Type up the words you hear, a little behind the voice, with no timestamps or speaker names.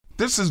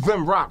This is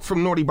Vin Rock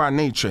from Naughty by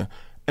Nature.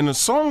 And the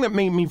song that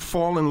made me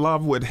fall in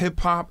love with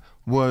hip-hop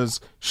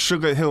was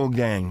Sugar Hill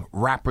Gang,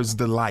 Rapper's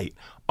Delight.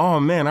 Oh,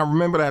 man, I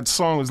remember that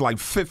song was like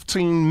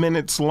 15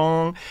 minutes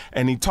long,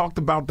 and he talked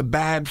about the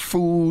bad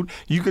food.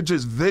 You could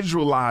just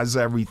visualize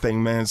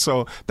everything, man.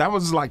 So that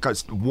was like a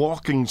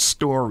walking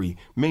story.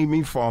 Made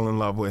me fall in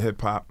love with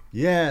hip-hop.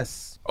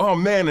 Yes. Oh,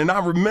 man, and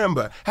I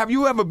remember, have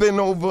you ever been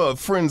over a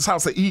friend's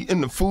house and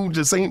eating the food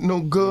just ain't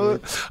no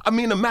good? I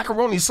mean, the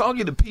macaroni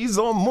soggy, the peas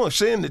all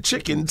mush, and the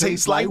chicken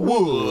tastes like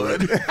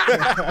wood.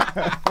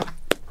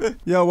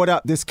 Yo, what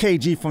up? This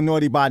KG from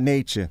Naughty by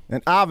Nature.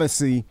 And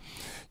obviously,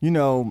 you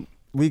know,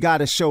 we got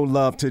to show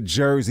love to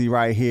Jersey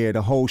right here,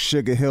 the whole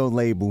Sugar Hill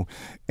label.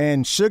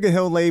 And Sugar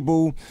Hill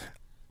label,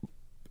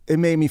 it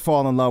made me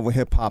fall in love with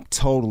hip-hop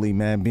totally,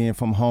 man, being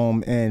from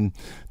home. And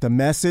the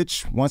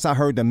message, once I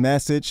heard the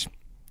message,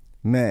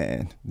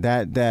 man,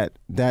 that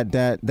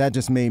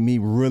just made me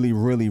really,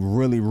 really,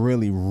 really,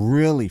 really,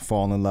 really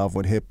fall in love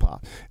with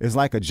hip-hop. It's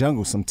like a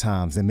jungle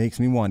sometimes. It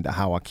makes me wonder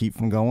how I keep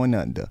from going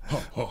under.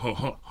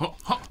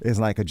 It's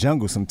like a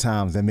jungle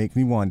sometimes that makes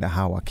me wonder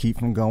how I keep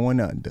from going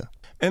under.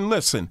 And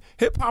listen,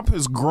 hip-hop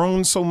has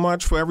grown so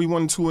much for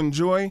everyone to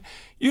enjoy.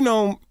 You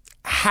know,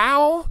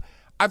 how?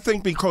 I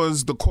think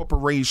because the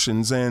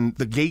corporations and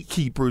the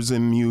gatekeepers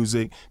in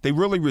music, they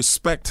really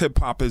respect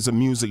hip-hop as a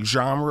music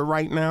genre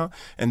right now.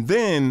 And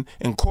then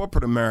in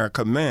corporate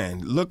America,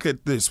 man, look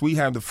at this. We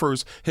have the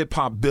first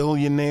hip-hop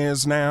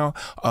billionaires now,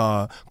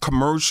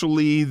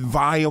 commercially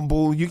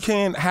viable. You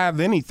can't have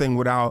anything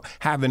without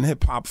having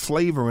hip-hop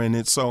flavor in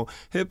it. So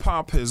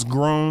hip-hop has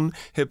grown.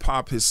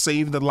 Hip-hop has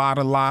saved a lot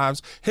of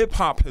lives.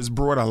 Hip-hop has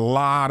brought a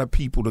lot of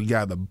people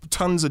together,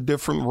 tons of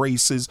different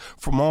races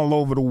from all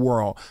over the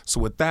world. So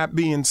with that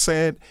being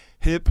said,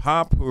 hip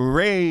hop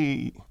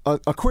hooray.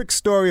 A quick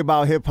story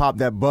about hip hop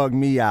that bugged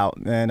me out,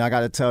 and I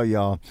got to tell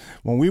y'all,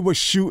 when we were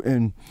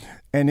shooting,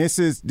 and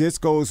this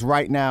goes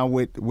right now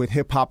with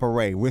Hip Hop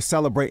Hooray. We're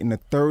celebrating the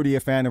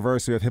 30th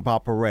anniversary of Hip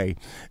Hop Hooray.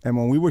 And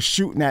when we were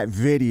shooting that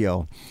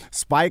video,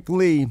 Spike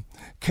Lee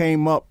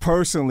came up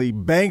personally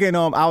banging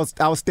on, I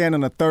was standing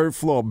on the third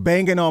floor,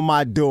 banging on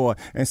my door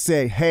and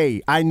said,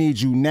 "Hey, I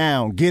need you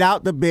now. Get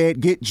out the bed,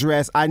 get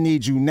dressed. I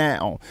need you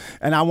now.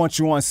 And I want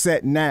you on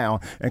set now."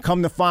 And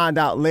come to find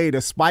out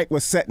later, Spike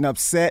was setting up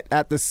set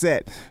after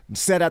set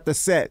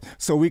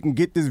so we can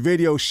get this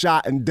video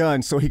shot and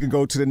done so he can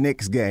go to the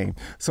Knicks game.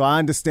 So I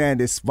understand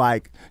this,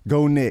 Spike.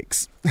 Go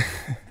Knicks.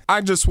 I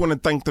just want to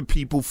thank the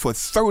people for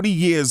 30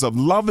 years of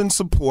love and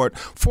support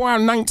for our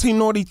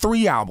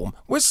 1993 album.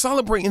 We're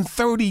celebrating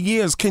 30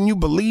 years. Can you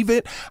believe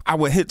it?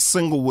 Our hit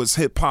single was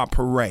Hip Hop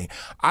Hooray.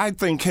 I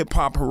think Hip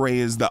Hop Hooray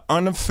is the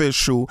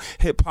unofficial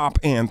hip hop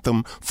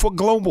anthem for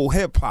global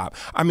hip hop.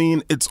 I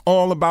mean, it's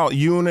all about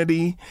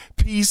unity,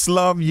 peace,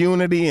 love,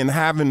 unity, and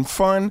having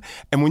fun.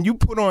 And when you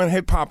put on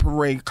Hip Hop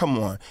Hooray, come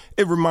on,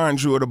 it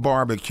reminds you of the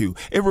barbecue.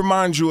 It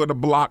reminds you of the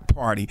block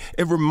party.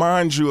 It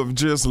reminds you of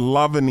just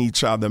loving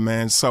each other,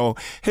 man. So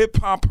hip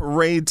hop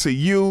hooray to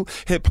you,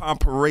 hip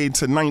hop hooray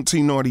to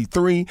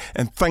 1993,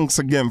 and thanks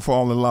again for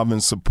all the love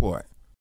and support.